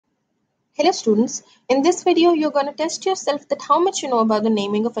Hello students, in this video you're going to test yourself that how much you know about the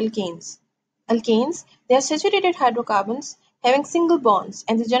naming of alkanes. Alkanes, they are saturated hydrocarbons having single bonds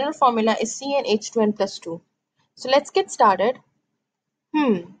and the general formula is CnH2n plus 2. So let's get started.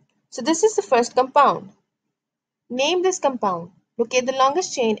 So this is the first compound. Name this compound. Locate the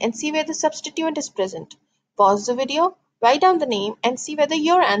longest chain and see where the substituent is present. Pause the video, write down the name and see whether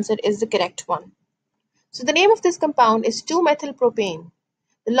your answer is the correct one. So the name of this compound is 2-methylpropane.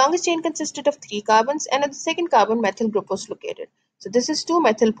 The longest chain consisted of 3 carbons and at the second carbon methyl group was located. So this is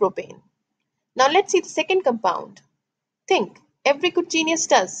 2-methylpropane. Now let's see the second compound. Think, every good genius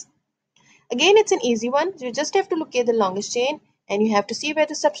does. Again, it's an easy one. You just have to locate the longest chain and you have to see where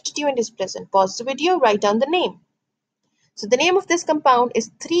the substituent is present. Pause the video, write down the name. So the name of this compound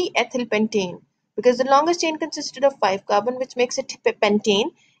is 3-ethylpentane because the longest chain consisted of 5 carbon which makes it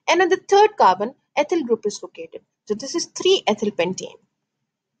pentane and on the third carbon ethyl group is located. So this is 3-ethylpentane.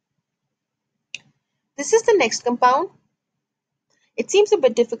 This is the next compound. It seems a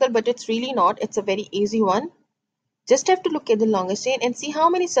bit difficult, but it's really not. It's a very easy one. Just have to look at the longest chain and see how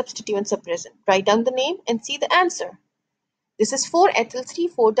many substituents are present. Write down the name and see the answer. This is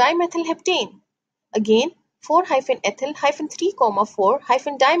 4-ethyl-3,4-dimethylheptane. Again,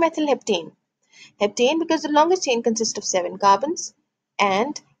 4-ethyl-3,4-dimethylheptane. Heptane because the longest chain consists of 7 carbons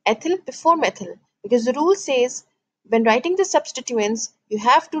and ethyl before methyl because the rule says when writing the substituents, you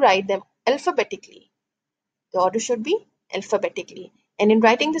have to write them alphabetically. The order should be alphabetically. And in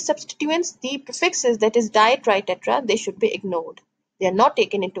writing the substituents, the prefixes that is di, tri, tetra, they should be ignored. They are not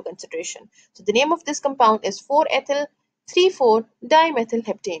taken into consideration. So the name of this compound is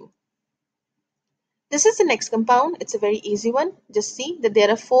 4-ethyl-3,4-dimethylheptane. This is the next compound. It's a very easy one. Just see that there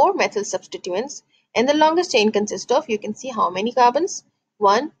are 4 methyl substituents and the longest chain consists of, you can see how many carbons?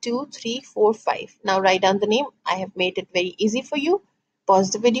 1, 2, 3, 4, 5. Now write down the name. I have made it very easy for you.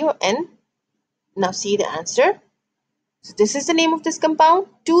 Pause the video and now see the answer. So this is the name of this compound,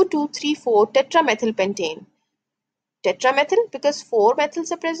 2,2,3,4-tetramethylpentane. Tetramethyl because 4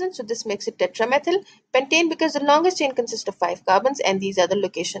 methyls are present, so this makes it tetramethyl. Pentane because the longest chain consists of 5 carbons and these are the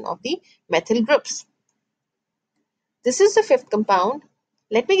location of the methyl groups. This is the fifth compound.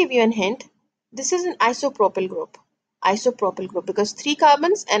 Let me give you an hint. This is an isopropyl group. Isopropyl group because 3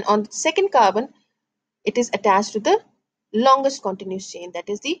 carbons and on the second carbon it is attached to the longest continuous chain, that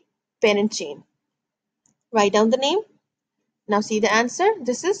is the parent chain. Write down the name. Now see the answer.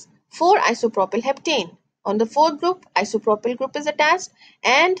 This is 4-isopropylheptane. On the fourth group, isopropyl group is attached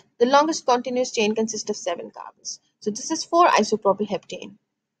and the longest continuous chain consists of 7 carbons. So this is 4-isopropylheptane.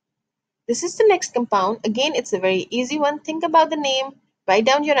 This is the next compound. Again, it's a very easy one. Think about the name, write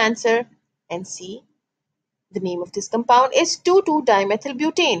down your answer and see. The name of this compound is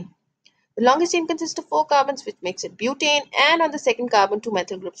 2,2-dimethylbutane. The longest chain consists of 4 carbons which makes it butane and on the second carbon 2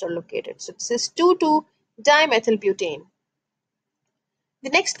 methyl groups are located. So this is 2,2-dimethylbutane. The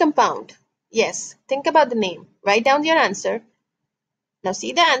next compound, yes, think about the name. Write down your answer. Now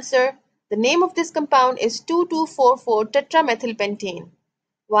see the answer. The name of this compound is 2,2,4-tetramethylpentane.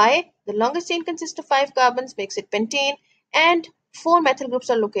 Why? The longest chain consists of 5 carbons, makes it pentane, and 4 methyl groups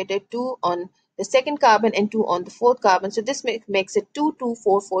are located, 2 on the second carbon and 2 on the fourth carbon. So this makes it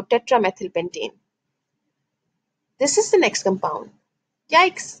 2,2,4,4-tetramethylpentane. This is the next compound.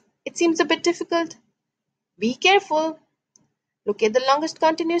 Yikes, it seems a bit difficult. Be careful. Look at the longest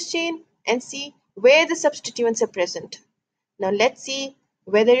continuous chain and see where the substituents are present. Now let's see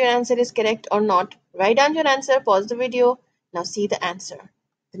whether your answer is correct or not. Write down your answer, pause the video. Now see the answer.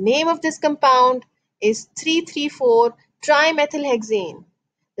 The name of this compound is 3,3,4-trimethylhexane.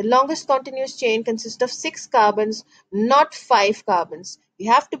 The longest continuous chain consists of 6 carbons, not 5 carbons. You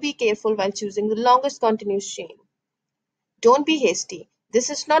have to be careful while choosing the longest continuous chain. Don't be hasty. This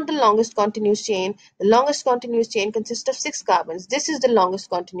is not the longest continuous chain. The longest continuous chain consists of 6 carbons. This is the longest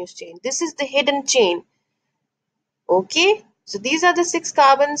continuous chain. This is the hidden chain. Okay, so these are the 6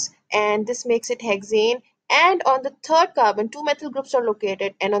 carbons and this makes it hexane. And on the third carbon, 2 methyl groups are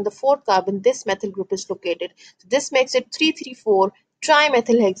located and on the fourth carbon, this methyl group is located. So this makes it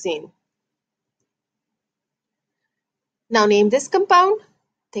 3,3,4-trimethylhexane. Now name this compound.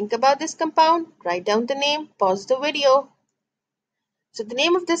 Think about this compound. Write down the name. Pause the video. So the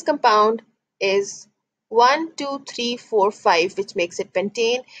name of this compound is 1, 2, 3, 4, 5, which makes it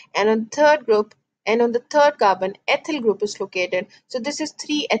pentane. And on the third group and on the third carbon, ethyl group is located. So this is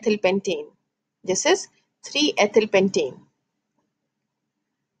 3-ethylpentane. This is 3-ethylpentane.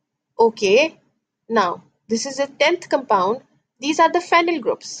 Okay, now this is the 10th compound. These are the phenyl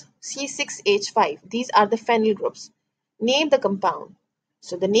groups, C6H5. These are the phenyl groups. Name the compound.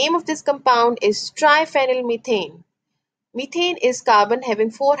 So the name of this compound is triphenylmethane. Methane is carbon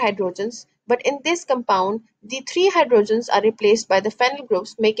having 4 hydrogens, but in this compound, the 3 hydrogens are replaced by the phenyl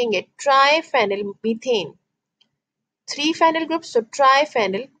groups, making it triphenylmethane. 3 phenyl groups, so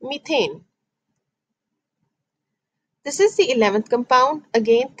triphenylmethane. This is the 11th compound.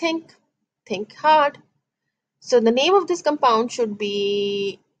 Again, think hard. So the name of this compound should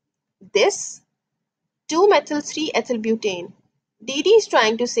be this 2-methyl-3-ethylbutane. Dee Dee is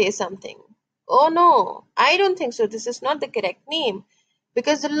trying to say something. Oh no, I don't think so. This is not the correct name.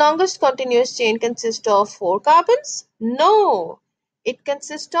 Because the longest continuous chain consists of 4 carbons? No, it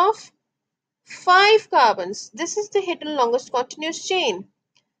consists of 5 carbons. This is the hidden longest continuous chain.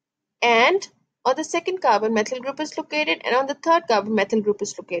 And on the second carbon, methyl group is located, and on the third carbon, methyl group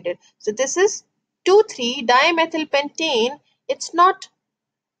is located. So this is 2,3-dimethylpentane. It's not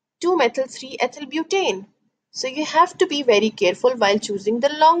 2-methyl-3-ethylbutane. So you have to be very careful while choosing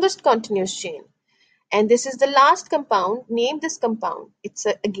the longest continuous chain. And this is the last compound. Name this compound. It's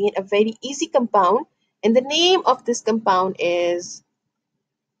again a very easy compound. And the name of this compound is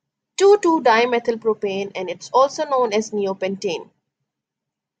 2,2-dimethylpropane, and it's also known as neopentane.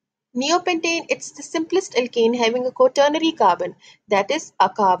 Neo-pentane, it's the simplest alkane having a quaternary carbon, that is, a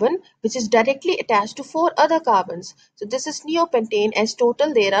carbon which is directly attached to 4 other carbons. So this is neopentane, as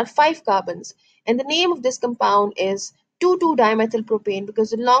total there are 5 carbons. And the name of this compound is 2,2-dimethylpropane because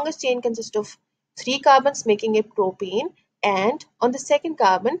the longest chain consists of 3 carbons, making it propane. And on the second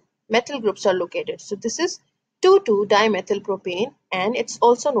carbon, methyl groups are located. So this is 2,2-dimethylpropane, and it's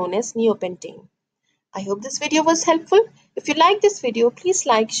also known as neopentane. I hope this video was helpful. If you like this video, please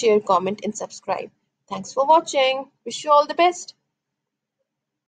like, share, comment and subscribe. Thanks for watching. Wish you all the best.